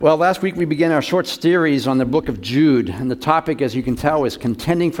Well, last week we began our short series on the book of Jude, and the topic, as you can tell, is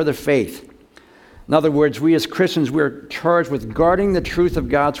contending for the faith. In other words, we as Christians, we're charged with guarding the truth of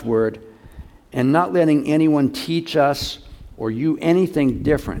God's word and not letting anyone teach us or you anything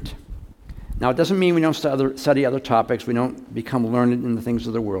different. Now, it doesn't mean we don't study other topics, we don't become learned in the things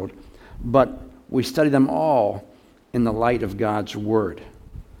of the world, but we study them all in the light of God's word.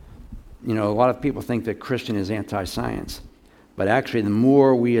 You know, a lot of people think that Christian is anti-science. But actually, the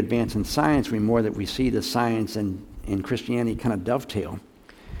more we advance in science, the more that we see the science and Christianity kind of dovetail.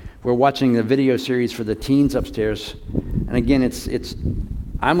 We're watching the video series for the teens upstairs, and again,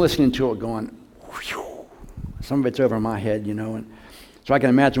 I'm listening to it going, whew, some of it's over my head, you know, and so I can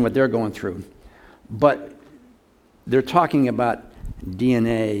imagine what they're going through. But they're talking about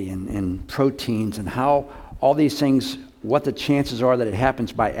DNA and proteins and how all these things, what the chances are that it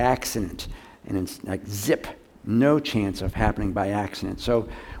happens by accident, and it's like zip. No chance of happening by accident. So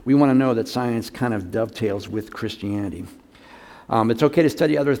we want to know that science kind of dovetails with Christianity. It's okay to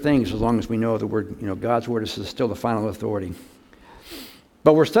study other things as long as we know the word, God's word is still the final authority.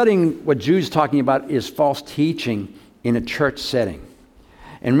 But we're studying what Jude's talking about is false teaching in a church setting.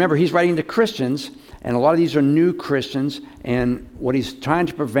 And remember, he's writing to Christians, and a lot of these are new Christians, and what he's trying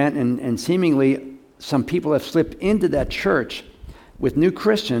to prevent, and seemingly some people have slipped into that church with new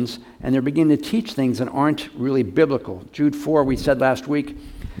Christians, and they're beginning to teach things that aren't really biblical. Jude 4, we said last week,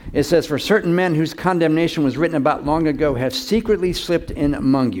 it says, "For certain men whose condemnation was written about long ago have secretly slipped in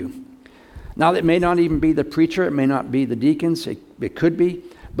among you." Now, it may not even be the preacher, it may not be the deacons, it could be,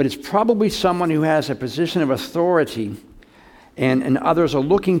 but it's probably someone who has a position of authority, and others are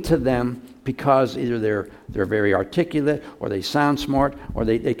looking to them because either they're very articulate, or they sound smart, or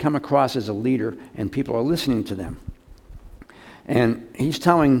they come across as a leader, and people are listening to them. And he's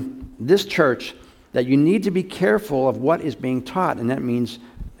telling this church that you need to be careful of what is being taught. And that means,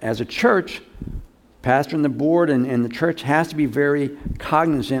 as a church, pastor and the board and the church has to be very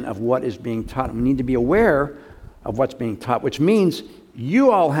cognizant of what is being taught. We need to be aware of what's being taught, which means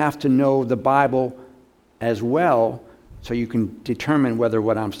you all have to know the Bible as well so you can determine whether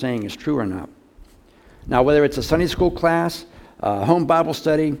what I'm saying is true or not. Now, whether it's a Sunday school class, a home Bible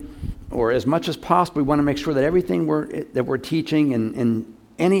study, or as much as possible, we want to make sure that everything that we're teaching in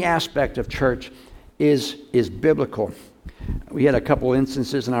any aspect of church is biblical. We had a couple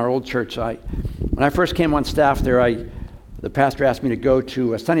instances in our old church. When I first came on staff there, the pastor asked me to go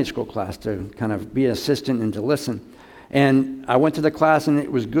to a Sunday school class to kind of be an assistant and to listen. And I went to the class, and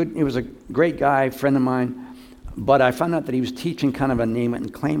it was good. He was a great guy, friend of mine, but I found out that he was teaching kind of a name it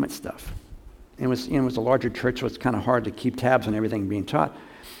and claim it stuff. And it was a larger church, so it's kind of hard to keep tabs on everything being taught.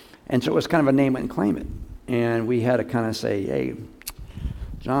 And so it was kind of a name it and claim it. And we had to kind of say, hey,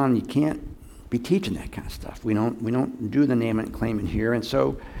 John, you can't be teaching that kind of stuff. We don't do the name it and claim it here. And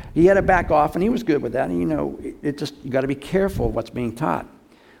so he had to back off, and he was good with that. And, you got to be careful of what's being taught.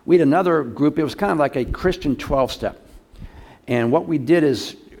 We had another group. It was kind of like a Christian 12-step. And what we did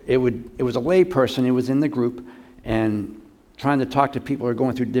is it was a lay person who was in the group and trying to talk to people who are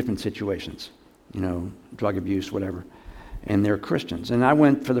going through different situations, drug abuse, whatever. And they're Christians. And I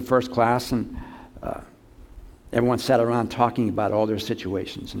went for the first class, and everyone sat around talking about all their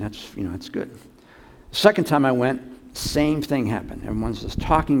situations, and that's good. The second time I went, same thing happened. Everyone's just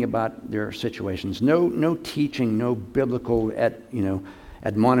talking about their situations. No teaching, no biblical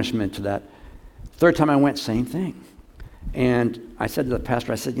admonishment to that. Third time I went, same thing. And I said to the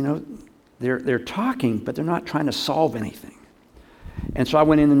pastor, they're talking, but they're not trying to solve anything. And so I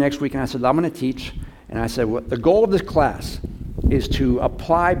went in the next week, and I said, I'm going to teach. And I said, the goal of this class is to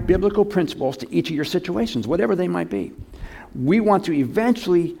apply biblical principles to each of your situations, whatever they might be. We want to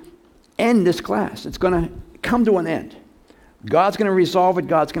eventually end this class. It's going to come to an end. God's going to resolve it.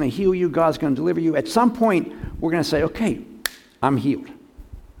 God's going to heal you. God's going to deliver you. At some point, we're going to say, okay, I'm healed,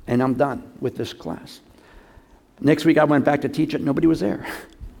 and I'm done with this class. Next week, I went back to teach it. Nobody was there.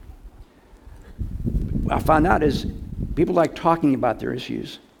 What I found out is people like talking about their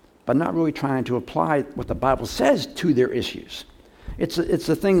issues, but not really trying to apply what the Bible says to their issues. It's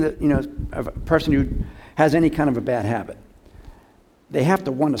the thing that, a person who has any kind of a bad habit, they have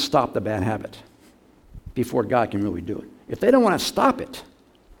to want to stop the bad habit before God can really do it. If they don't want to stop it,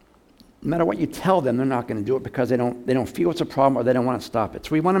 no matter what you tell them, they're not going to do it because they don't feel it's a problem, or they don't want to stop it.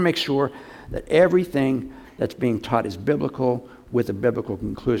 So we want to make sure that everything that's being taught is biblical with a biblical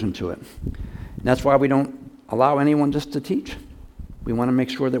conclusion to it. And that's why we don't allow anyone just to teach. We want to make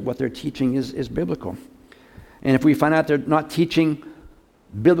sure that what they're teaching is biblical. And if we find out they're not teaching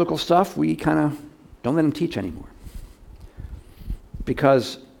biblical stuff, we kind of don't let them teach anymore.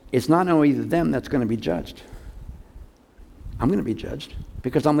 Because it's not only them that's going to be judged. I'm going to be judged.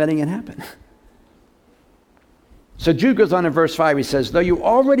 because I'm letting it happen. So Jude goes on in verse 5, he says, though you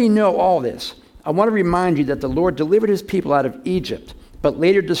already know all this, I want to remind you that the Lord delivered his people out of Egypt, but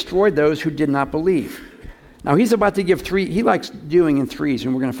later destroyed those who did not believe. Now he's about to give he likes doing in threes,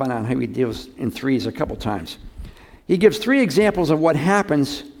 and we're going to find out how he deals in threes a couple times. He gives 3 examples of what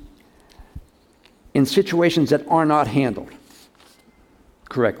happens in situations that are not handled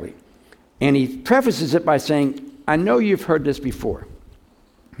correctly. And he prefaces it by saying, I know you've heard this before.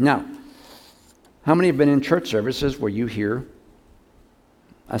 Now, how many have been in church services where you hear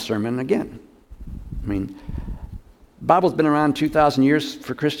a sermon again? I mean, Bible's been around 2,000 years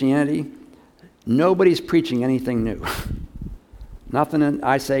for Christianity. Nobody's preaching anything new. Nothing that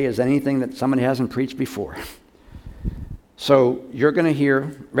I say is anything that somebody hasn't preached before. So you're going to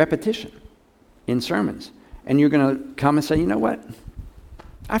hear repetition in sermons. And you're going to come and say, you know what?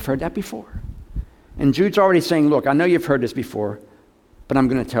 I've heard that before. And Jude's already saying, look, I know you've heard this before, but I'm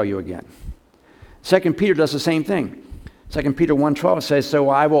going to tell you again. 2 Peter does the same thing. 2 Peter 1:12 says, so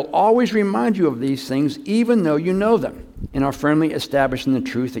I will always remind you of these things, even though you know them, and are firmly established in the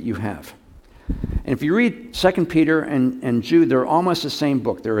truth that you have. And if you read 2 Peter and Jude, they're almost the same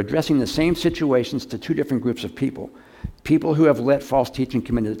book. They're addressing the same situations to 2 different groups of people. People who have let false teaching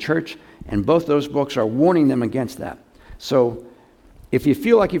come into the church, and both those books are warning them against that. So if you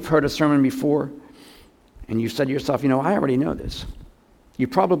feel like you've heard a sermon before, and you've said to yourself, you know, I already know this, you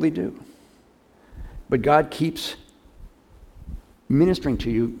probably do. But God keeps ministering to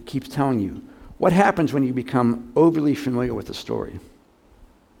you, keeps telling you. What happens when you become overly familiar with the story?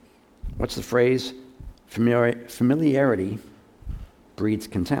 What's the phrase? Familiarity breeds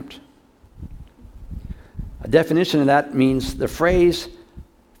contempt. A definition of that means the phrase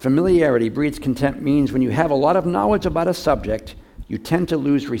familiarity breeds contempt means when you have a lot of knowledge about a subject, you tend to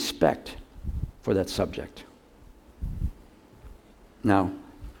lose respect for that subject. Now,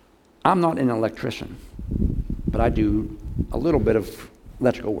 I'm not an electrician, but I do a little bit of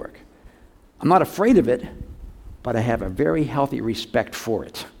electrical work. I'm not afraid of it, but I have a very healthy respect for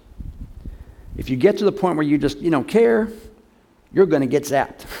it. If you get to the point where you don't care, you're going to get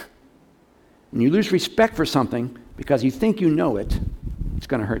zapped. When you lose respect for something because you think you know it, it's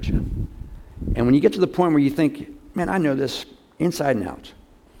going to hurt you. And when you get to the point where you think, man, I know this inside and out,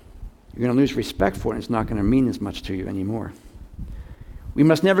 you're going to lose respect for it, and it's not going to mean as much to you anymore. We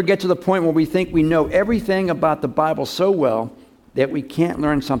must never get to the point where we think we know everything about the Bible so well that we can't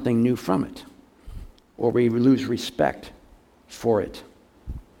learn something new from it, or we lose respect for it.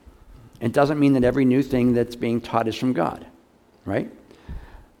 It doesn't mean that every new thing that's being taught is from God, right?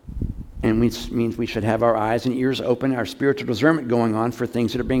 And it means we should have our eyes and ears open, our spiritual discernment going on for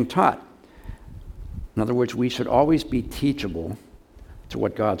things that are being taught. In other words, we should always be teachable to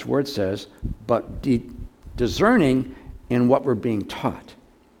what God's Word says, but discerning in what we're being taught.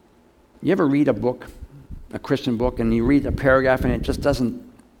 You ever read a book, a Christian book, and you read a paragraph and it just doesn't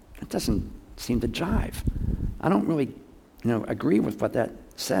seem to jive? I don't really, agree with what that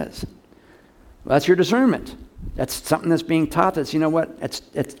says. Well, that's your discernment. That's something that's being taught that's,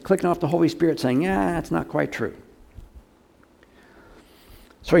 it's clicking off the Holy Spirit saying, yeah, that's not quite true.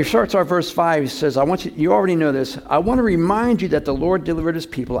 So he starts our verse 5. He says, you already know this. I want to remind you that the Lord delivered his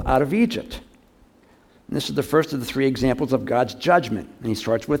people out of Egypt. And this is the first of the 3 examples of God's judgment. And he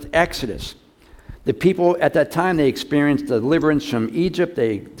starts with Exodus. The people at that time, they experienced deliverance from Egypt.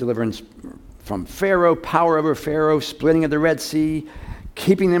 They deliverance from Pharaoh, power over Pharaoh, splitting of the Red Sea,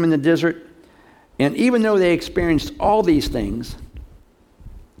 keeping them in the desert. And even though they experienced all these things,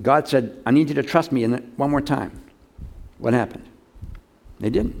 God said, I need you to trust me one more time. What happened?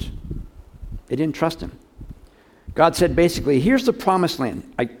 They didn't. They didn't trust him. God said basically, here's the promised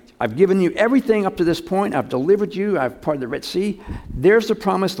land. I've given you everything up to this point. I've delivered you. I've parted the Red Sea. There's the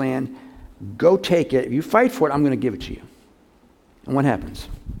promised land. Go take it. If you fight for it, I'm going to give it to you. And what happens?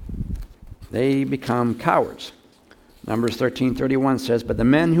 They become cowards. Numbers 13:31 says, but the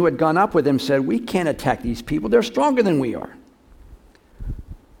men who had gone up with him said, we can't attack these people. They're stronger than we are.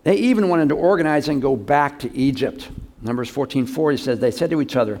 They even wanted to organize and go back to Egypt. Numbers 14:40 says, they said to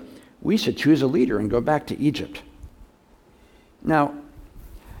each other, we should choose a leader and go back to Egypt. Now,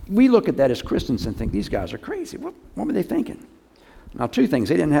 we look at that as Christians and think, these guys are crazy. What were they thinking? Now, 2 things.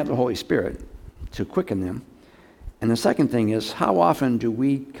 They didn't have the Holy Spirit to quicken them. And the second thing is, how often do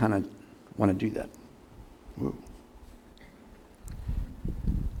we kind of want to do that? Whoa.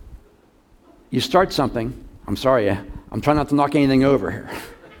 You start something. I'm sorry, I'm trying not to knock anything over here.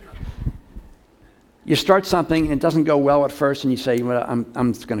 You start something and it doesn't go well at first, and you say, well,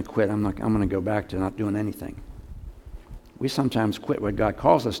 I'm just going to quit. I'm going to go back to not doing anything. We sometimes quit what God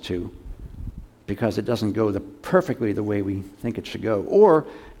calls us to because it doesn't go perfectly the way we think it should go. Or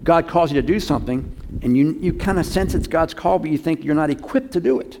God calls you to do something, and you kind of sense it's God's call, but you think you're not equipped to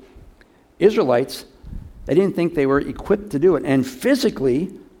do it. Israelites, they didn't think they were equipped to do it, and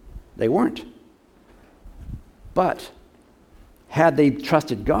physically, they weren't. But had they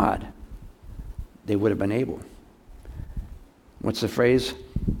trusted God, they would have been able. What's the phrase?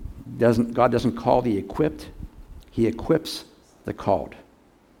 God doesn't call the equipped, he equips the called.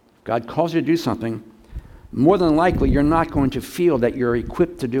 God calls you to do something, more than likely you're not going to feel that you're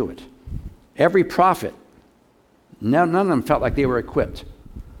equipped to do it. Every prophet, none of them felt like they were equipped.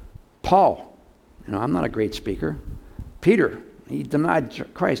 Paul, I'm not a great speaker. Peter, he denied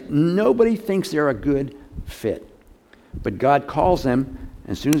Christ. Nobody thinks they're a good fit. But God calls them,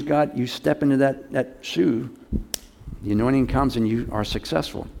 and as soon as you step into that shoe, the anointing comes and you are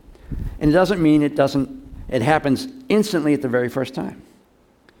successful. And it doesn't mean it happens instantly at the very first time.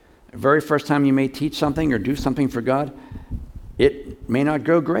 The very first time you may teach something or do something for God, it may not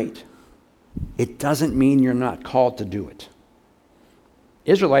go great. It doesn't mean you're not called to do it.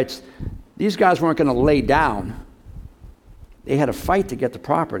 Israelites, these guys weren't going to lay down. They had a fight to get the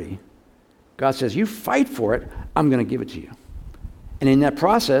property. God says, you fight for it, I'm going to give it to you. And in that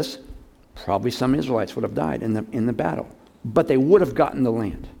process, probably some Israelites would have died in the battle, but they would have gotten the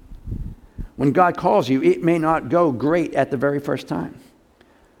land. When God calls you, it may not go great at the very first time,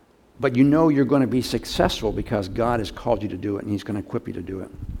 but you know you're going to be successful because God has called you to do it, and he's going to equip you to do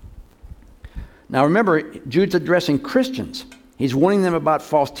it. Now remember, Jude's addressing Christians. He's warning them about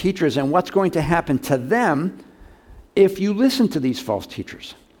false teachers and what's going to happen to them if you listen to these false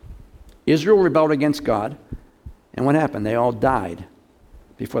teachers. Israel rebelled against God, and what happened? They all died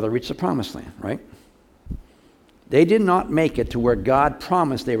before they reached the promised land, right? They did not make it to where God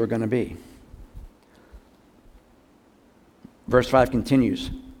promised they were going to be. Verse 5 continues.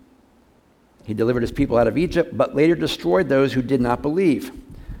 He delivered his people out of Egypt, but later destroyed those who did not believe.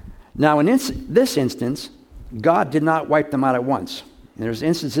 Now, in this instance, God did not wipe them out at once. And there's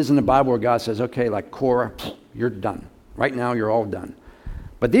instances in the Bible where God says, okay, like Korah, you're done. Right now, you're all done.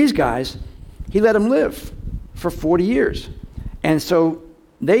 But these guys, he let them live for 40 years. And so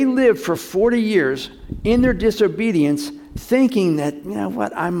they lived for 40 years in their disobedience, thinking that, you know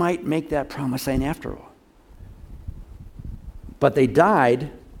what, I might make that promised land after all. But they died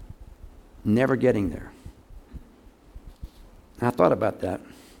never getting there. And I thought about that.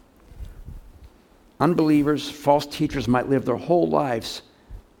 Unbelievers, false teachers might live their whole lives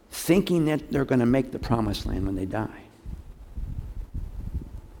thinking that they're going to make the promised land when they die.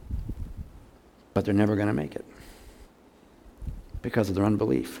 But they're never going to make it because of their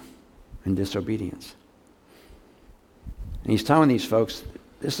unbelief and disobedience. And he's telling these folks,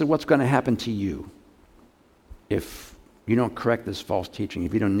 this is what's going to happen to you if you don't correct this false teaching,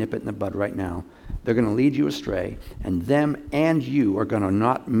 if you don't nip it in the bud right now. They're going to lead you astray, and them and you are going to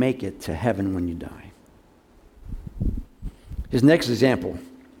not make it to heaven when you die. His next example,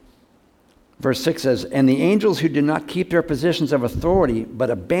 verse 6 says, and the angels who did not keep their positions of authority, but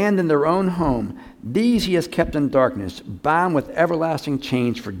abandoned their own home, these he has kept in darkness, bound with everlasting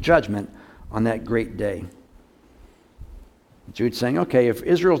chains for judgment on that great day. Jude's saying, okay, if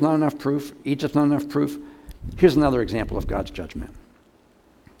Israel's not enough proof, Egypt's not enough proof, here's another example of God's judgment.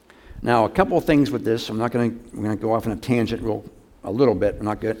 Now, a couple of things with this. We're going to go off on a tangent a little bit. We're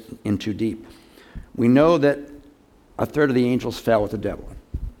not going to get in too deep. We know that a third of the angels fell with the devil,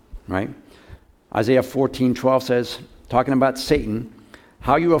 right? Isaiah 14:12 says, talking about Satan,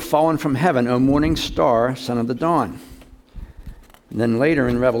 how you have fallen from heaven, O morning star, son of the dawn. And then later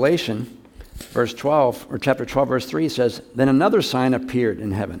in Revelation, verse 12, or chapter 12, verse 3 says, then another sign appeared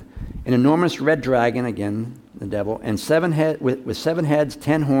in heaven, an enormous red dragon, again, the devil, and with 7 heads,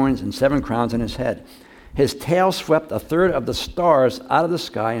 10 horns, and 7 crowns on his head. His tail swept a third of the stars out of the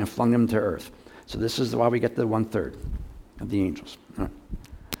sky and flung them to earth. So this is why we get the 1/3 of the angels. All right.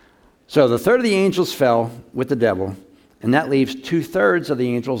 So the third of the angels fell with the devil, and that leaves 2/3 of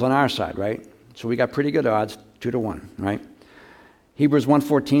the angels on our side, right? So we got pretty good odds, 2-1, right? Hebrews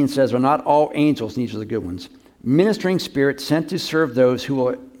 1:14 says, are not all angels, and these are the good ones, ministering spirits sent to serve those who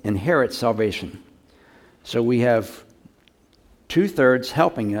will inherit salvation. So we have 2/3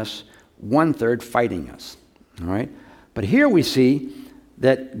 helping us, 1/3 fighting us, all right? But here we see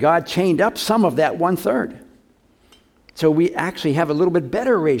that God chained up some of that 1/3. So we actually have a little bit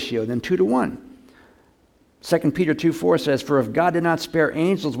better ratio than 2-1. 2 Peter 2:4 says, for if God did not spare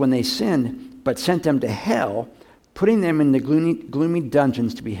angels when they sinned, but sent them to hell, putting them in the gloomy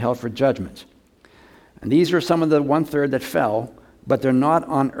dungeons to be held for judgment. And these are some of the 1/3 that fell, but they're not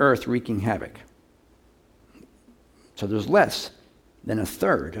on earth wreaking havoc. So there's less than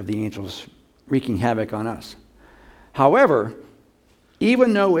 1/3 of the angels wreaking havoc on us. However,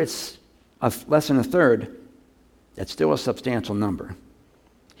 even though it's less than a third, that's still a substantial number.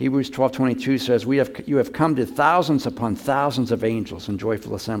 Hebrews 12:22 says, you have come to thousands upon thousands of angels in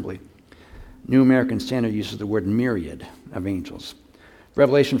joyful assembly. New American Standard uses the word myriad of angels.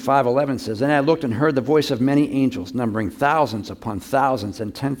 Revelation 5:11 says, then I looked and heard the voice of many angels, numbering thousands upon thousands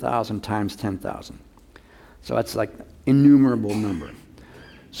and 10,000 times 10,000. So that's like innumerable number.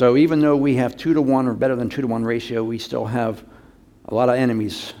 So even though we have 2 to 1 or better than 2 to 1 ratio, we still have a lot of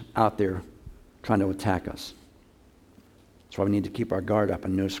enemies out there trying to attack us. That's why we need to keep our guard up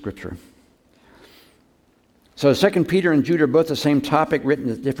and know Scripture. So 2 Peter and Jude are both the same topic, written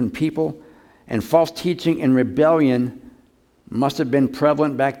to different people, and false teaching and rebellion must have been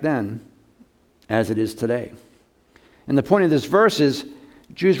prevalent back then as it is today. And the point of this verse is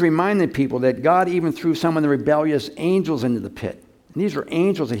Jews reminded people that God even threw some of the rebellious angels into the pit. And these were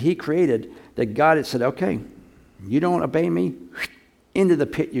angels that he created that God had said, okay, you don't obey me, into the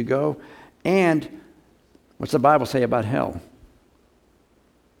pit you go. And what's the Bible say about hell?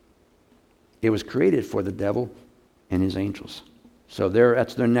 It was created for the devil and his angels. So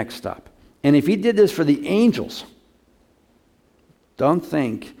that's their next stop. And if he did this for the angels, don't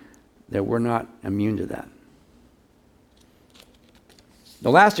think that we're not immune to that.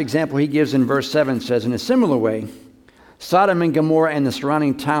 The last example he gives in verse 7 says, in a similar way, Sodom and Gomorrah and the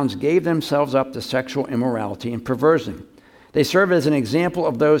surrounding towns gave themselves up to sexual immorality and perversion. They serve as an example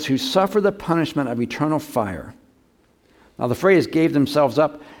of those who suffer the punishment of eternal fire. Now, the phrase gave themselves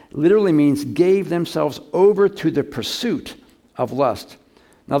up literally means gave themselves over to the pursuit of lust.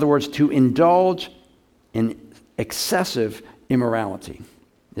 In other words, to indulge in excessive immorality.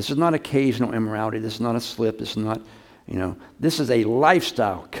 This is not occasional immorality. This is not a slip. This is not, this is a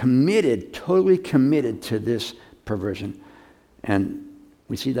lifestyle committed, totally committed to this perversion. And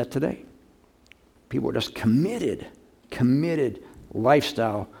we see that today. People are just committed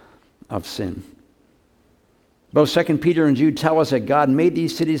lifestyle of sin. Both 2 Peter and Jude tell us that God made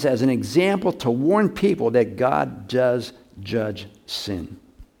these cities as an example to warn people that God does judge sin.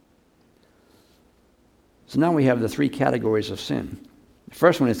 So now we have the 3 categories of sin. The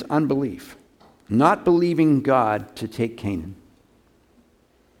first one is unbelief, not believing God to take Canaan.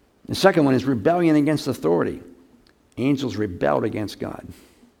 The second one is rebellion against authority. Angels rebelled against God.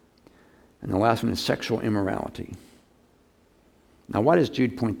 And the last one is sexual immorality. Now, why does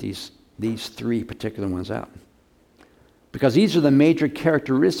Jude point these 3 particular ones out? Because these are the major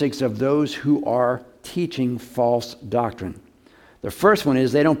characteristics of those who are teaching false doctrine. The first one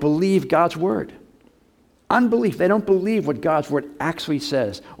is they don't believe God's word. Unbelief. They don't believe what God's word actually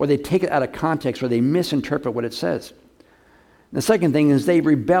says, or they take it out of context, or they misinterpret what it says. The second thing is they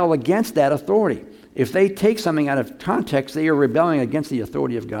rebel against that authority. If they take something out of context, they are rebelling against the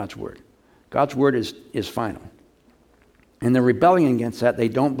authority of God's word. God's word is final. And they're rebelling against that. They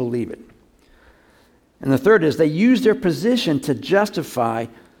don't believe it. And the third is they use their position to justify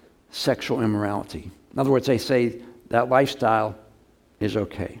sexual immorality. In other words, they say that lifestyle is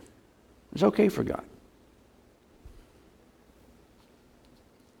okay. It's okay for God.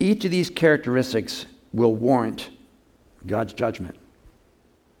 Each of these characteristics will warrant God's judgment.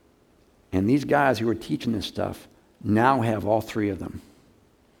 And these guys who are teaching this stuff now have all 3 of them.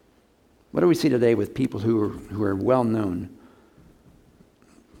 What do we see today with people who are well known,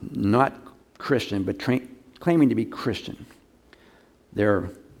 not Christian, but claiming to be Christian? They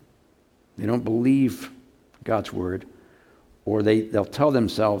don't believe God's word, or they'll tell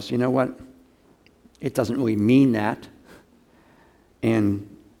themselves, you know what, it doesn't really mean that, and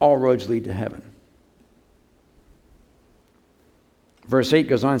all roads lead to heaven. Verse 8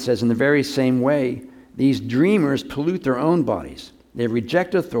 goes on and says, in the very same way, these dreamers pollute their own bodies. They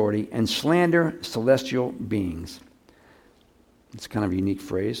reject authority and slander celestial beings. It's kind of a unique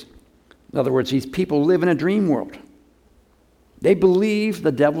phrase. In other words, these people live in a dream world. They believe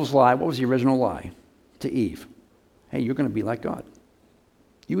the devil's lie. What was the original lie to Eve? Hey, you're going to be like God.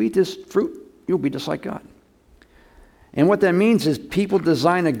 You eat this fruit, you'll be just like God. And what that means is people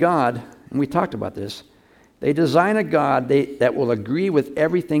design a God, and we talked about this, they design a God that will agree with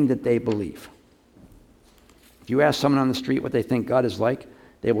everything that they believe. If you ask someone on the street what they think God is like,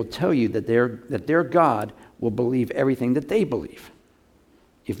 they will tell you that their God will believe everything that they believe.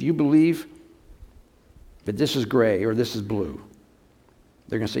 If you believe that this is gray or this is blue,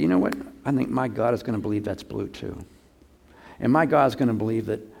 they're going to say, you know what? I think my God is going to believe that's blue too. And my God is going to believe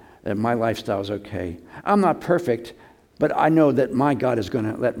that my lifestyle is okay. I'm not perfect, but I know that my God is going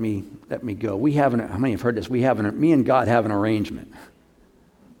to let me go. How many have heard this? Me and God have an arrangement.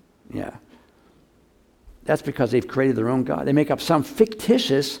 Yeah. That's because they've created their own God. They make up some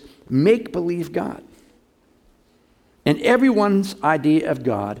fictitious make-believe God. And everyone's idea of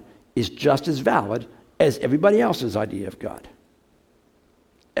God is just as valid as everybody else's idea of God,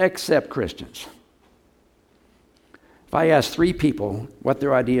 except Christians. If I ask 3 people what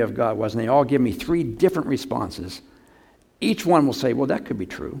their idea of God was, and they all give me 3 different responses, each one will say, well, that could be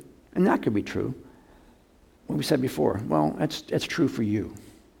true, and that could be true. What we said before, well, that's true for you,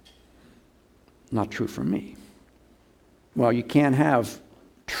 not true for me. Well, you can't have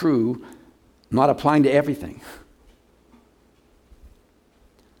true not applying to everything.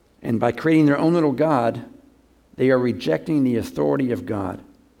 And by creating their own little God, they are rejecting the authority of God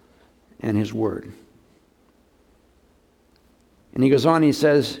and His Word. And he goes on, he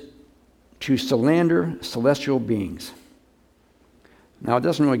says, to slander celestial beings. Now, it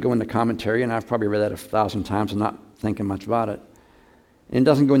doesn't really go into commentary, and I've probably read that 1,000 times and not thinking much about it. And it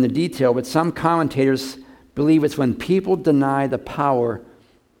doesn't go into detail, but some commentators believe it's when people deny the power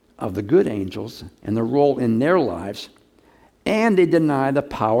of the good angels and the role in their lives, and they deny the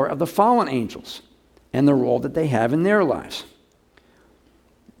power of the fallen angels and the role that they have in their lives.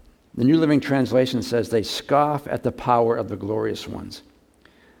 The New Living Translation says they scoff at the power of the glorious ones.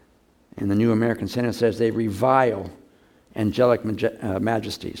 And the New American Standard says they revile angelic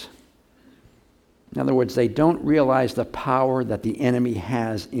majesties. In other words, they don't realize the power that the enemy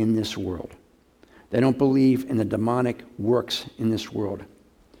has in this world. They don't believe in the demonic works in this world.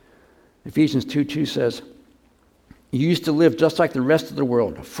 Ephesians 2:2 says, you used to live just like the rest of the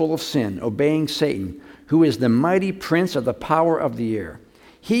world, full of sin, obeying Satan, who is the mighty prince of the power of the air.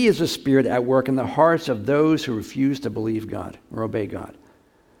 He is a spirit at work in the hearts of those who refuse to believe God or obey God.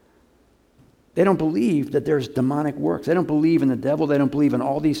 They don't believe that there's demonic works. They don't believe in the devil. They don't believe in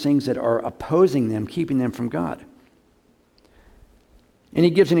all these things that are opposing them, keeping them from God. And he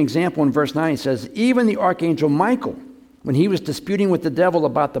gives an example in verse 9. He says, even the archangel Michael, when he was disputing with the devil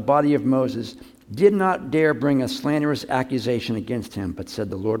about the body of Moses, did not dare bring a slanderous accusation against him, but said,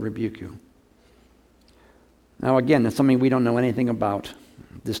 the Lord rebuke you. Now again, that's something we don't know anything about,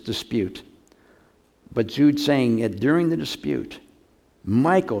 this dispute. But Jude's saying that during the dispute,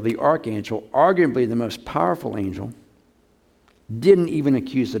 Michael, the archangel, arguably the most powerful angel, didn't even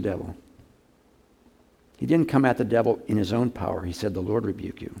accuse the devil. He didn't come at the devil in his own power. He said, the Lord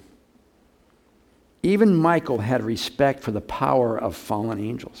rebuke you. Even Michael had respect for the power of fallen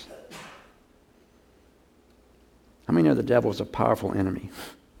angels. How many know the devil is a powerful enemy?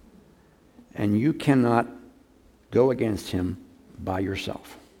 And you cannot go against him by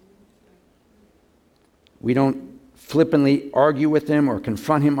yourself. We don't flippantly argue with him or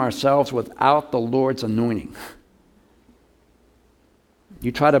confront him ourselves without the Lord's anointing.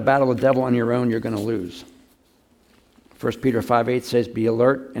 You try to battle the devil on your own, you're going to lose. 1 Peter 5:8 says, be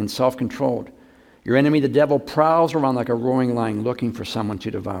alert and self-controlled. Your enemy, the devil, prowls around like a roaring lion looking for someone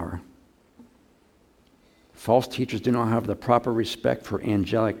to devour. False teachers do not have the proper respect for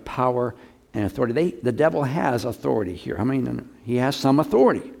angelic power and authority. The devil has authority here. How many know? He has some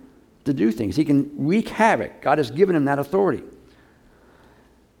authority to do things. He can wreak havoc. God has given him that authority.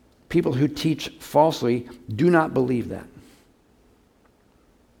 People who teach falsely do not believe that.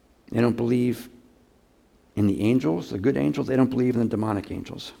 They don't believe in the angels, the good angels. They don't believe in the demonic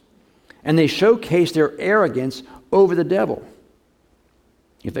angels. And they showcase their arrogance over the devil.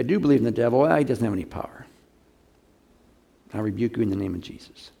 If they do believe in the devil, well, he doesn't have any power. I rebuke you in the name of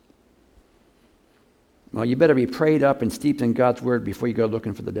Jesus. Well, you better be prayed up and steeped in God's word before you go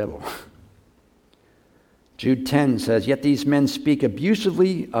looking for the devil. Jude 10 says, yet these men speak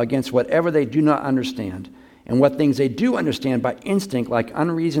abusively against whatever they do not understand, and what things they do understand by instinct like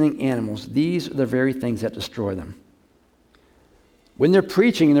unreasoning animals, these are the very things that destroy them. When they're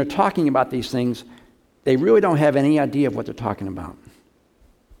preaching and they're talking about these things, they really don't have any idea of what they're talking about.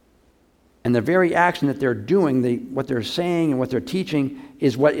 And the very action that they're doing, what they're saying and what they're teaching,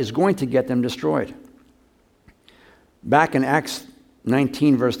 is what is going to get them destroyed. Back in Acts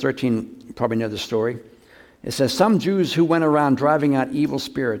 19, verse 13, you probably know the story. It says, some Jews who went around driving out evil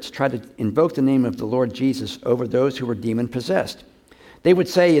spirits tried to invoke the name of the Lord Jesus over those who were demon-possessed. They would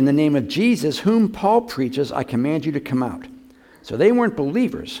say, in the name of Jesus, whom Paul preaches, I command you to come out. So they weren't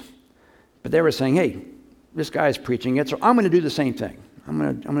believers, but they were saying, hey, this guy is preaching it, so I'm going to do the same thing. I'm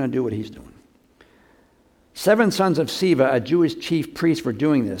going to do what he's doing. 7 sons of Sceva, a Jewish chief priest, were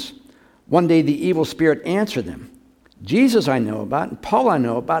doing this. One day the evil spirit answered them, Jesus I know about, and Paul I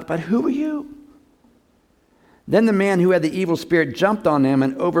know about, but who are you? Then the man who had the evil spirit jumped on them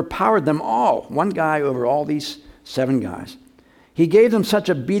and overpowered them all, one guy over all these 7 guys. He gave them such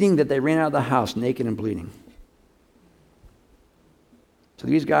a beating that they ran out of the house naked and bleeding. So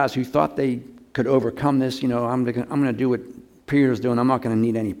these guys who thought they could overcome this, I'm going to do what Peter's doing, I'm not going to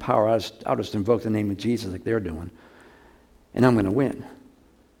need any power. I'll just invoke the name of Jesus like they're doing, and I'm going to win.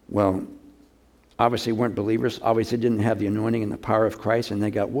 Well, obviously weren't believers, obviously didn't have the anointing and the power of Christ, and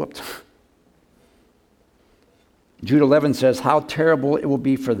they got whooped. Jude 11 says, how terrible it will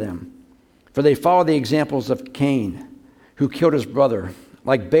be for them. For they follow the examples of Cain, who killed his brother.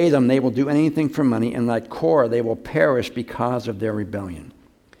 Like Balaam, they will do anything for money, and like Korah, they will perish because of their rebellion.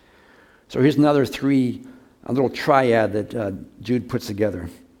 So here's another a little triad that Jude puts together.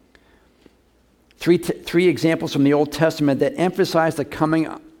 Three examples from the Old Testament that emphasize the coming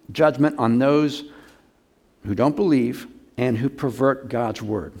judgment on those who don't believe and who pervert God's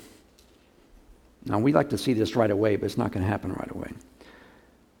word. Now, we like to see this right away, but it's not going to happen right away.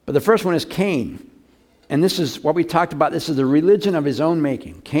 But the first one is Cain. And this is what we talked about. This is the religion of his own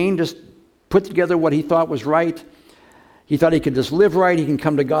making. Cain just put together what he thought was right. He thought he could just live right. He can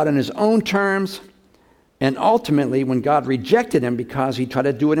come to God on his own terms. And ultimately, when God rejected him because he tried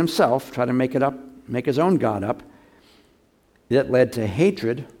to do it himself, tried to make his own God up, that led to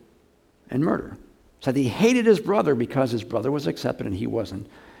hatred and murder. So he hated his brother because his brother was accepted and he wasn't.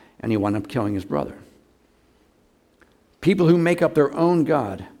 And he wound up killing his brother. People who make up their own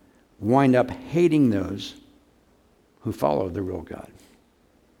God wind up hating those who follow the real God.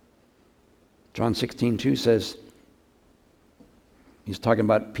 John 16:2 says, he's talking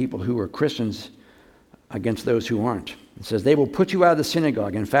about people who are Christians against those who aren't. It says, they will put you out of the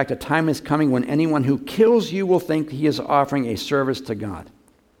synagogue. In fact, a time is coming when anyone who kills you will think he is offering a service to God.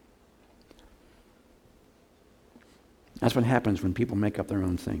 That's what happens when people make up their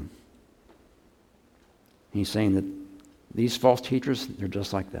own thing. He's saying that these false teachers, they're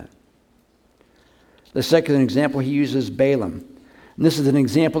just like that. The second example he uses Balaam. And this is an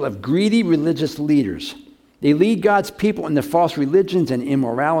example of greedy religious leaders. They lead God's people into false religions and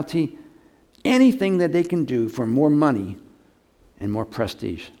immorality, anything that they can do for more money and more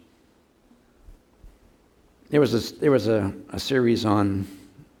prestige. There was a series on,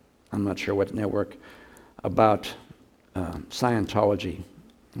 I'm not sure what network, about Scientology.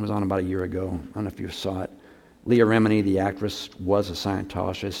 It was on about a year ago. I don't know if you saw it. Leah Remini, the actress, was a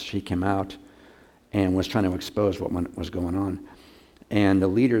Scientologist. She came out and was trying to expose what was going on. And the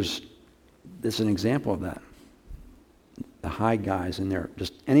leaders, this is an example of that. The high guys in there,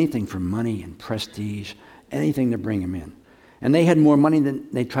 just anything for money and prestige, anything to bring them in. And they had more money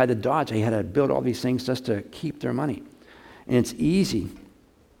than they tried to dodge. They had to build all these things just to keep their money. And it's easy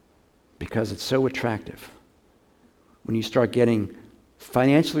because it's so attractive. When you start getting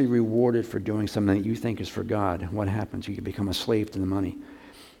financially rewarded for doing something that you think is for God, what happens? You become a slave to the money.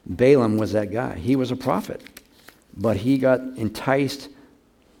 Balaam was that guy. He was a prophet, but he got enticed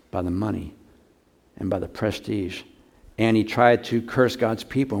by the money and by the prestige. And he tried to curse God's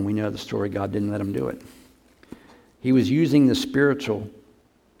people, and we know the story. God didn't let him do it. He was using the spiritual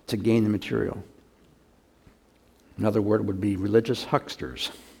to gain the material. Another word would be religious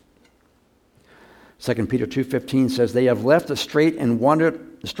hucksters. 2 Peter 2:15 says, they have left the straight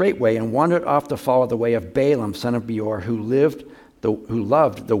way and wandered off to follow the way of Balaam, son of Beor, who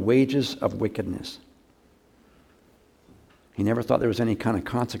loved the wages of wickedness. He never thought there was any kind of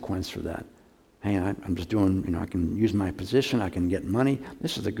consequence for that. Hey, I'm just doing, I can use my position, I can get money.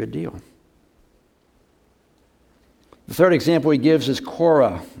 This is a good deal. The third example he gives is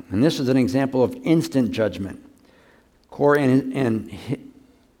Korah, and this is an example of instant judgment. Korah and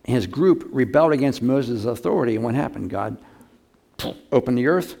his group rebelled against Moses' authority, and what happened? God opened the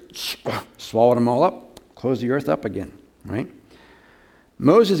earth, swallowed them all up, closed the earth up again, right?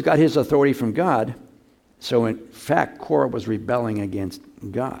 Moses got his authority from God, so in fact, Korah was rebelling against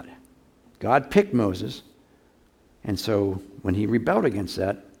God. God picked Moses, and so when he rebelled against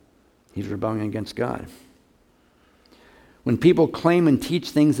that, he's rebelling against God. When people claim and teach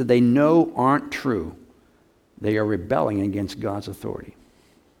things that they know aren't true, they are rebelling against God's authority.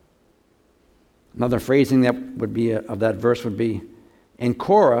 Another phrasing that would be of that verse would be, and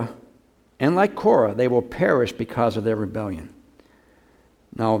like Korah, they will perish because of their rebellion.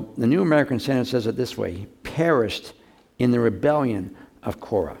 Now, the New American Standard says it this way, he perished in the rebellion of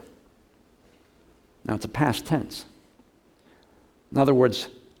Korah. Now, it's a past tense. In other words,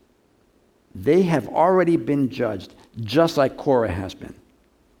 they have already been judged, just like Korah has been.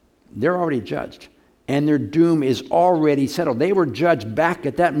 They're already judged, and their doom is already settled. They were judged back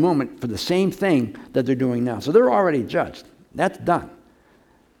at that moment for the same thing that they're doing now. So they're already judged. That's done.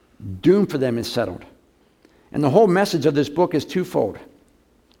 Doom for them is settled. And the whole message of this book is twofold.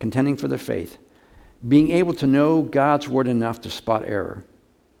 Contending for the faith. Being able to know God's word enough to spot error.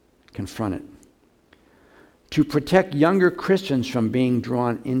 Confront it. To protect younger Christians from being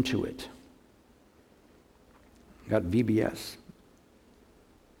drawn into it. Got VBS.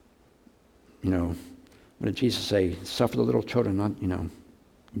 what did Jesus say? Suffer the little children, not,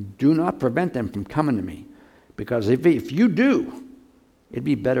 do not prevent them from coming to me. Because if you do, it'd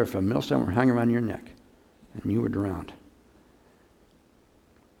be better if a millstone were hung around your neck and you were drowned.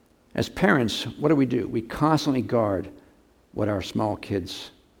 As parents, what do? We constantly guard what our small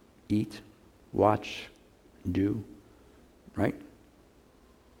kids eat, watch, do, right?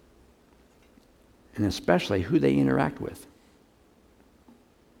 And especially who they interact with.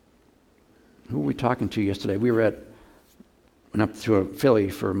 Who were we talking to yesterday? We went up to Philly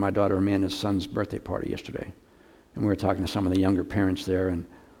for my daughter Amanda's son's birthday party yesterday. And we were talking to some of the younger parents there, and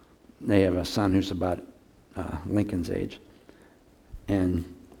they have a son who's about Lincoln's age. And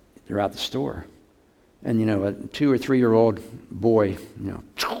they're out the store. And, a 2 or 3 year old boy,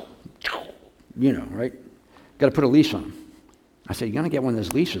 right? Got to put a leash on him. I said, you're going to get one of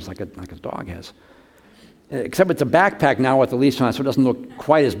those leashes like a dog has. Except it's a backpack now with the leash on it, so it doesn't look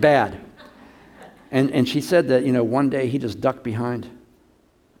quite as bad. And she said that, one day he just ducked behind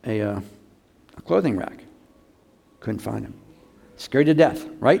a clothing rack. Couldn't find him. Scared to death,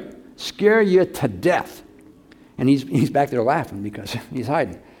 right? Scare you to death. And he's back there laughing because he's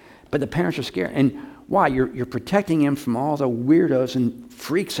hiding. But the parents are scared. And why? You're protecting him from all the weirdos and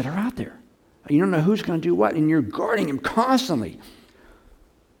freaks that are out there. You don't know who's going to do what, and you're guarding him constantly.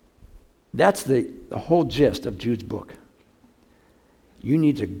 That's the whole gist of Jude's book. You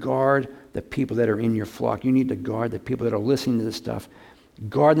need to guard the people that are in your flock. You need to guard the people that are listening to this stuff.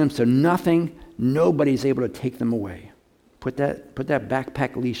 Guard them so nobody's able to take them away. Put that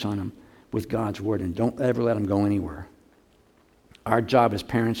backpack leash on them with God's word, and don't ever let them go anywhere. Our job as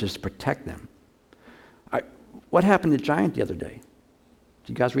parents is to protect them. What happened to Giant the other day? Did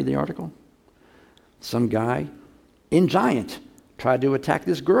you guys read the article? Some guy in Giant tried to attack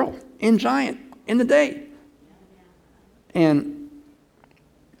this girl in Giant in the day. And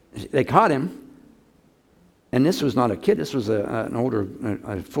they caught him. And this was not a kid. This was an older,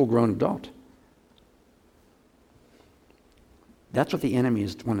 a full-grown adult. That's what the enemy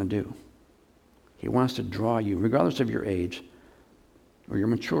is want to do. He wants to draw you, regardless of your age or your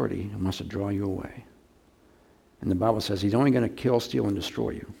maturity, he wants to draw you away. And the Bible says he's only going to kill, steal, and destroy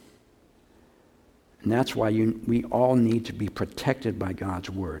you. And that's why we all need to be protected by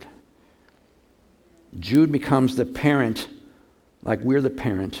God's word. Jude becomes the parent, like we're the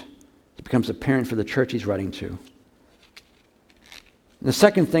parent. He becomes the parent for the church he's writing to. And the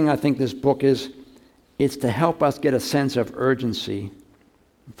second thing I think this book is, it's to help us get a sense of urgency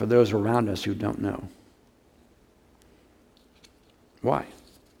for those around us who don't know. Why?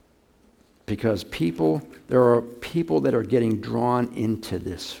 Because there are people that are getting drawn into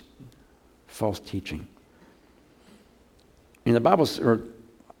this false teaching. And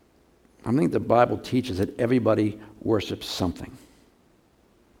I think the Bible teaches that everybody worships something.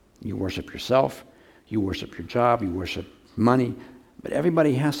 You worship yourself, you worship your job, you worship money, but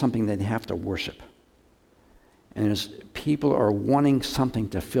everybody has something they have to worship. And people are wanting something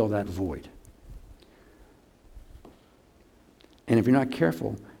to fill that void. And if you're not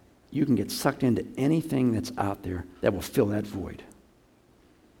careful, you can get sucked into anything that's out there that will fill that void.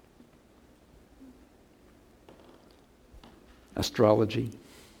 Astrology.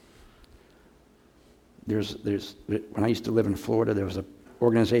 When I used to live in Florida, there was an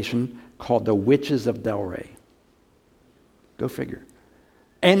organization called the Witches of Delray. Go figure.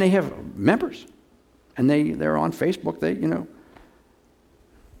 And they have members. And they're on Facebook.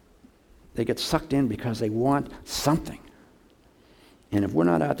 They get sucked in because they want something. And if we're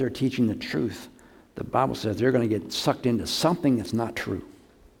not out there teaching the truth, the Bible says they're going to get sucked into something that's not true.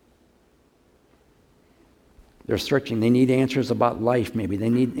 They're searching. They need answers about life, maybe. They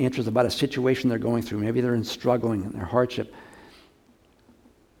need answers about a situation they're going through. Maybe they're struggling in their hardship.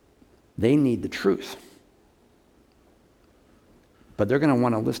 They need the truth. But they're going to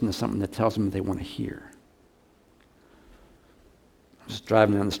want to listen to something that tells them what they want to hear. I was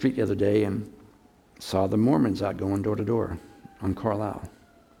driving down the street the other day and saw the Mormons out going door to door on Carlisle.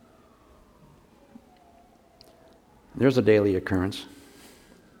 There's a daily occurrence.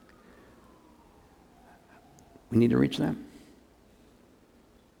 We need to reach them.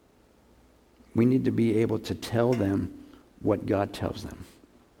 We need to be able to tell them what God tells them.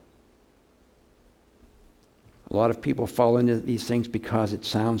 A lot of people fall into these things because it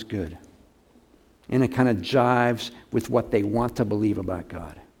sounds good. And it kind of jives with what they want to believe about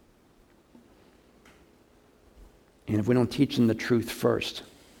God. And if we don't teach them the truth first,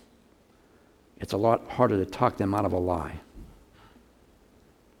 it's a lot harder to talk them out of a lie.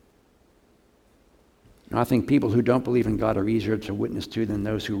 And I think people who don't believe in God are easier to witness to than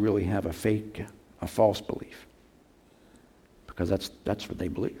those who really have a false belief. Because that's what they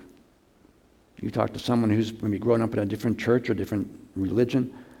believe. You talk to someone who's maybe grown up in a different church or different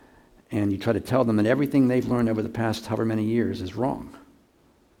religion, and you try to tell them that everything they've learned over the past however many years is wrong.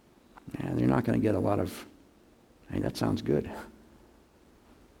 And they're not going to get a lot of, hey, that sounds good.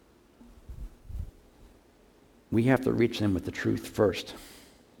 We have to reach them with the truth first.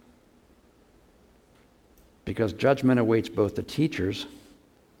 Because judgment awaits both the teachers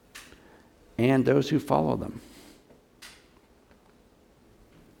and those who follow them.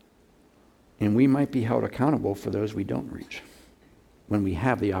 And we might be held accountable for those we don't reach when we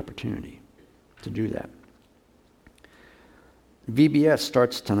have the opportunity to do that. VBS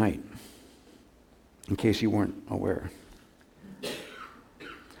starts tonight, in case you weren't aware. So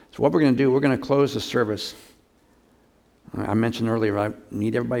what we're going to do, we're going to close the service. I mentioned earlier, I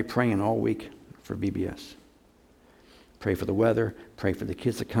need everybody praying all week for VBS. Pray for the weather, pray for the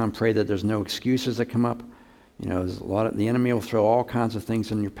kids to come, pray that there's no excuses that come up. You know, there's a lot of, the enemy will throw all kinds of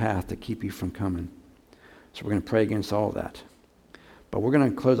things in your path to keep you from coming. So we're going to pray against all of that. But we're going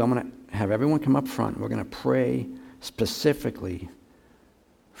to close. I'm going to have everyone come up front. We're going to pray specifically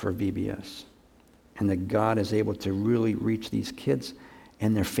for VBS. And that God is able to really reach these kids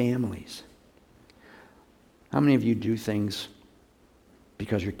and their families. How many of you do things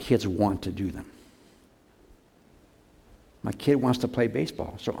because your kids want to do them? My kid wants to play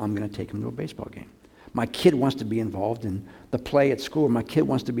baseball, so I'm going to take him to a baseball game. My kid wants to be involved in the play at school. My kid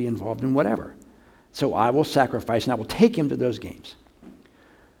wants to be involved in whatever. So I will sacrifice and I will take him to those games.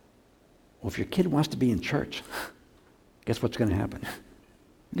 Well, if your kid wants to be in church, guess what's going to happen?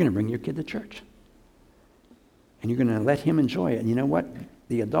 You're going to bring your kid to church. And you're going to let him enjoy it. And you know what?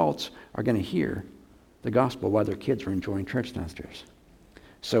 The adults are going to hear the gospel while their kids are enjoying church downstairs.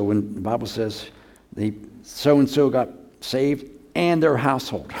 So when the Bible says so-and-so got saved and their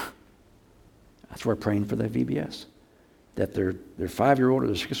household, that's why we're praying for the VBS. That their 5-year-old or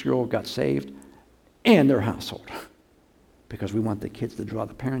their 6-year-old got saved and their household. Because we want the kids to draw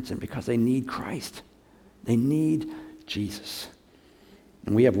the parents in because they need Christ. They need Jesus.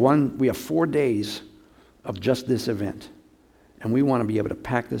 And we have 4 days of just this event. And we want to be able to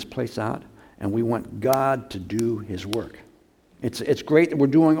pack this place out, and we want God to do his work. It's great that we're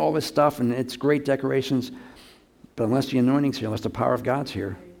doing all this stuff, and it's great decorations, but unless the anointing's here, unless the power of God's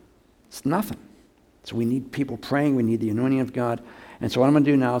here, it's nothing. So we need people praying. We need the anointing of God. And so what I'm going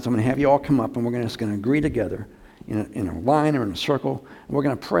to do now is I'm going to have you all come up, and we're just going to agree together in a line or in a circle, and we're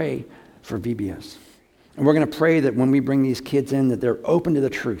going to pray for VBS. And we're going to pray that when we bring these kids in, that they're open to the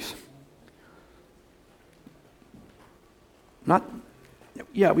truth.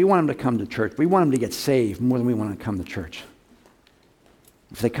 We want them to come to church. We want them to get saved more than we want them to come to church.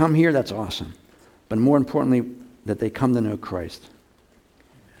 If they come here, that's awesome. But more importantly, that they come to know Christ.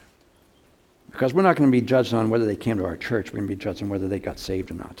 Because we're not going to be judged on whether they came to our church. We're going to be judged on whether they got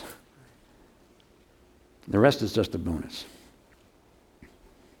saved or not. The rest is just a bonus.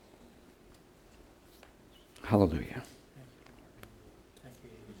 Hallelujah.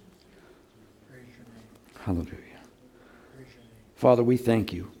 Hallelujah. Father, we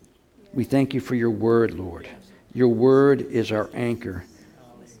thank you. We thank you for your word, Lord. Your word is our anchor.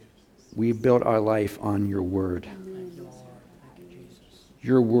 We build our life on your word.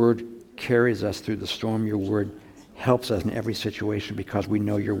 Your word carries us through the storm. Your word helps us in every situation because we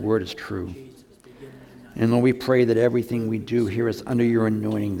know your word is true. And Lord, we pray that everything we do here is under your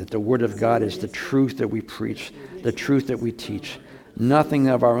anointing, that the word of God is the truth that we preach, the truth that we teach. Nothing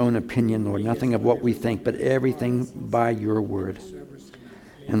of our own opinion, Lord, nothing of what we think, but everything by your word.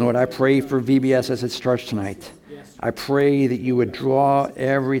 And Lord, I pray for VBS as it starts tonight. I pray that you would draw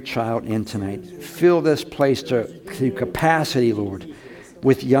every child in tonight. Fill this place to capacity, Lord,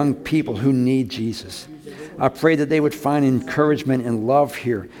 with young people who need Jesus. I pray that they would find encouragement and love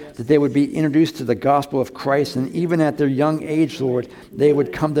here, that they would be introduced to the gospel of Christ, and even at their young age, Lord, they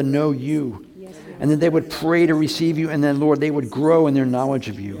would come to know you, and that they would pray to receive you, and then, Lord, they would grow in their knowledge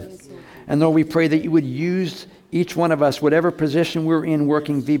of you. And Lord, we pray that you would use each one of us, whatever position we're in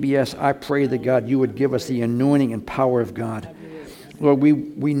working VBS, I pray that, God, you would give us the anointing and power of God. Lord,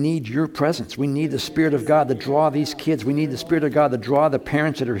 we need your presence. We need the Spirit of God to draw these kids. We need the Spirit of God to draw the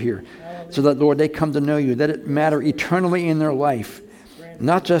parents that are here so that, Lord, they come to know you, that it matter eternally in their life.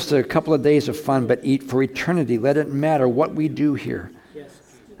 Not just a couple of days of fun, but for eternity. Let it matter what we do here.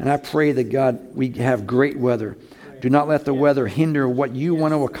 And I pray that, God, we have great weather. Do not let the weather hinder what you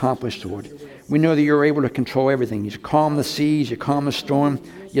want to accomplish, Lord. We know that you're able to control everything. You calm the seas, you calm the storm,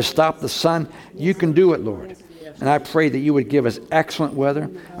 you stop the sun. You can do it, Lord. And I pray that you would give us excellent weather.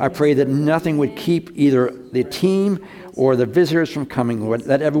 I pray that nothing would keep either the team or the visitors from coming, Lord.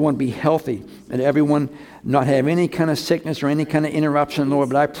 Let everyone be healthy. Let everyone not have any kind of sickness or any kind of interruption, Lord.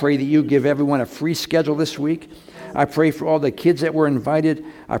 But I pray that you give everyone a free schedule this week. I pray for all the kids that were invited.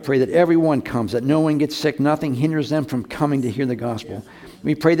 I pray that everyone comes, that no one gets sick. Nothing hinders them from coming to hear the gospel.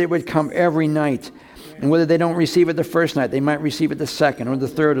 We pray they would come every night. And whether they don't receive it the first night, they might receive it the second or the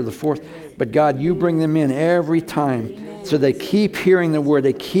third or the fourth. But God, you bring them in every time. So they keep hearing the word.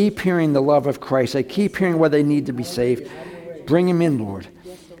 They keep hearing the love of Christ. They keep hearing why they need to be saved. Bring them in, Lord.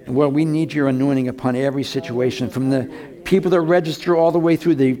 And Lord, we need your anointing upon every situation. From the people that register all the way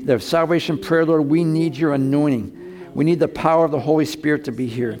through the salvation prayer, Lord, we need your anointing. We need the power of the Holy Spirit to be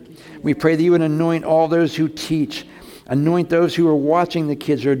here. We pray that you would anoint all those who teach. Anoint those who are watching the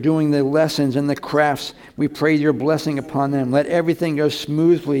kids or doing the lessons and the crafts. We pray your blessing upon them. Let everything go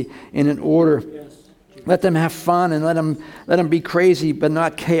smoothly and in order. Let them have fun and let them be crazy but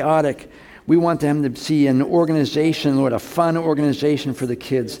not chaotic. We want them to see an organization, Lord, a fun organization for the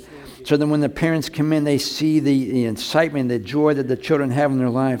kids. So that when the parents come in, they see the excitement, the joy that the children have in their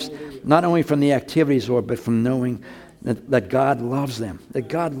lives. Not only from the activities, Lord, but from knowing that God loves them. That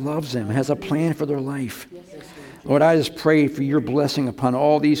God loves them, has a plan for their life. Lord, I just pray for your blessing upon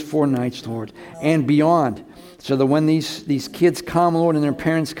all these 4 nights, Lord, and beyond. So that when these kids come, Lord, and their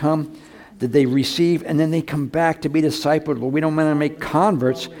parents come, that they receive and then they come back to be discipled. Lord, we don't want to make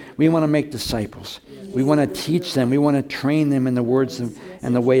converts. We want to make disciples. We want to teach them. We want to train them in the words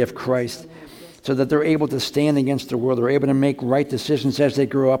and the way of Christ so that they're able to stand against the world. They're able to make right decisions as they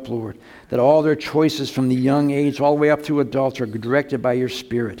grow up, Lord. That all their choices from the young age all the way up to adults are directed by your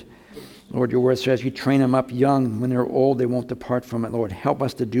Spirit. Lord, your word says you train them up young. When they're old, they won't depart from it. Lord, help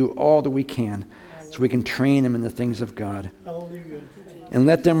us to do all that we can so we can train them in the things of God. And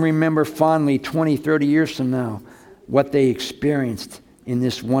let them remember fondly 20, 30 years from now what they experienced in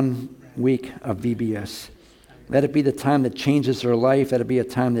this 1 week of VBS. Let it be the time that changes their life. Let it be a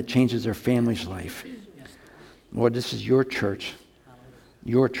time that changes their family's life. Lord, this is your church,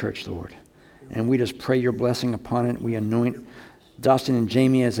 Lord. And we just pray your blessing upon it. We anoint Dustin and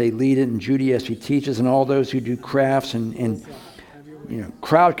Jamie as they lead it, and Judy as she teaches, and all those who do crafts and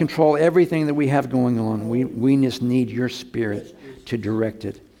crowd control, everything that we have going on. We just need your Spirit to direct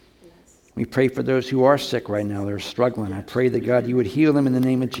it. We pray for those who are sick right now. They're struggling. I pray that, God, you would heal them in the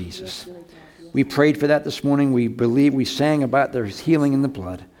name of Jesus. We prayed for that this morning. We sang about there's healing in the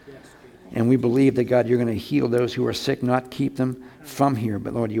blood. And we believe that, God, you're going to heal those who are sick, not keep them from here.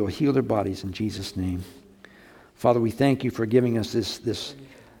 But, Lord, you'll heal their bodies in Jesus' name. Father, we thank you for giving us this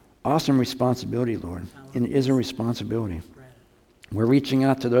awesome responsibility, Lord. And it is a responsibility. We're reaching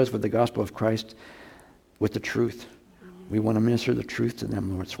out to those with the gospel of Christ with the truth. We want to minister the truth to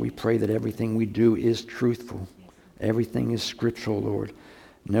them, Lord. So we pray that everything we do is truthful. Everything is scriptural, Lord.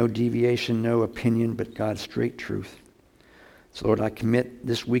 No deviation, no opinion, but God's straight truth. So, Lord, I commit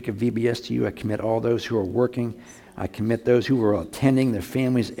this week of VBS to you. I commit all those who are working. I commit those who are attending, their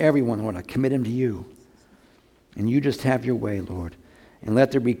families, everyone, Lord. I commit them to you. And you just have your way, Lord. And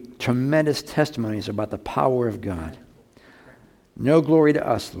let there be tremendous testimonies about the power of God. No glory to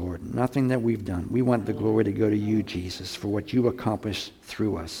us, Lord. Nothing that we've done. We want the glory to go to you, Jesus, for what you accomplished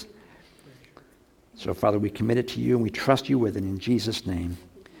through us. So, Father, we commit it to you and we trust you with it in Jesus' name.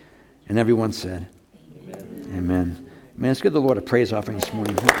 And everyone said, Amen. Amen. Man, let's give the Lord a praise offering this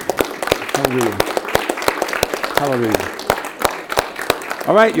morning. Hallelujah. Hallelujah.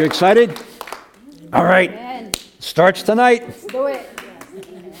 All right, you excited? All right. Starts tonight. Do it.